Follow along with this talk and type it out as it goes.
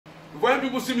When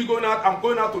people see me going out, I'm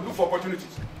going out to look for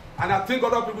opportunities. And I think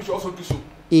other people should also do so.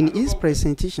 In his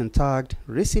presentation tagged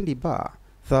Raising the Bar,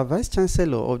 the Vice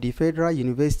Chancellor of the Federal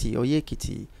University Oye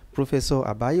Ekiti, Professor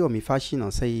Abayomi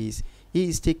Fasina, says he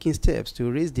is taking steps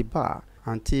to raise the bar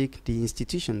and take the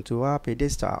institution to a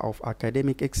pedestal of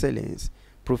academic excellence.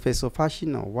 Professor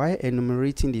Fasina, while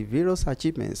enumerating the various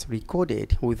achievements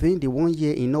recorded within the 1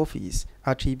 year in office,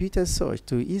 attributed such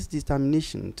to his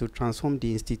determination to transform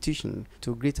the institution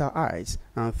to greater heights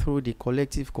and through the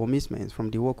collective commitment from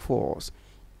the workforce.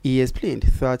 He explained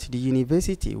that the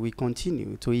university will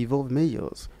continue to evolve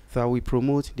measures that will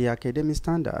promote the academic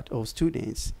standard of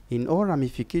students in all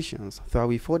ramifications that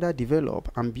will further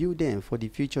develop and build them for the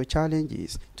future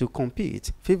challenges to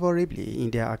compete favorably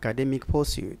in their academic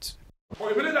pursuits. For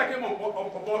a minute I came on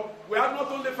board, we have not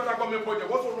only federal government project,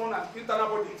 we also run an internal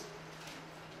budget.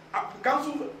 The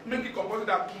council make it compulsory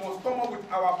that we must come up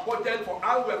with our budget for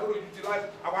how we are going to utilize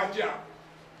our GR.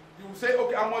 You will say,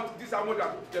 okay, how much, this how much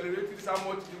I generate, this how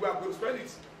much we are going to spend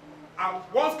it. And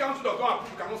once council does not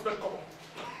approve, you cannot spend common.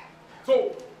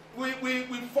 So we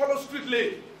follow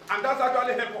strictly, and that's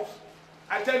actually helped us.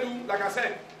 I tell you, like I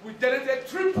said, we generated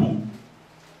triple,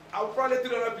 I would probably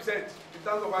 300% in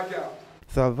terms of our GR.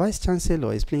 The Vice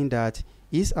Chancellor explained that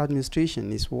his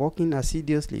administration is working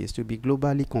assiduously to be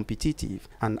globally competitive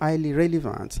and highly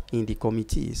relevant in the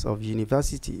committees of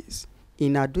universities.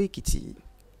 In Oye Ekiti,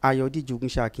 Ayodi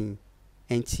Jugunshakin,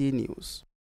 NTA News.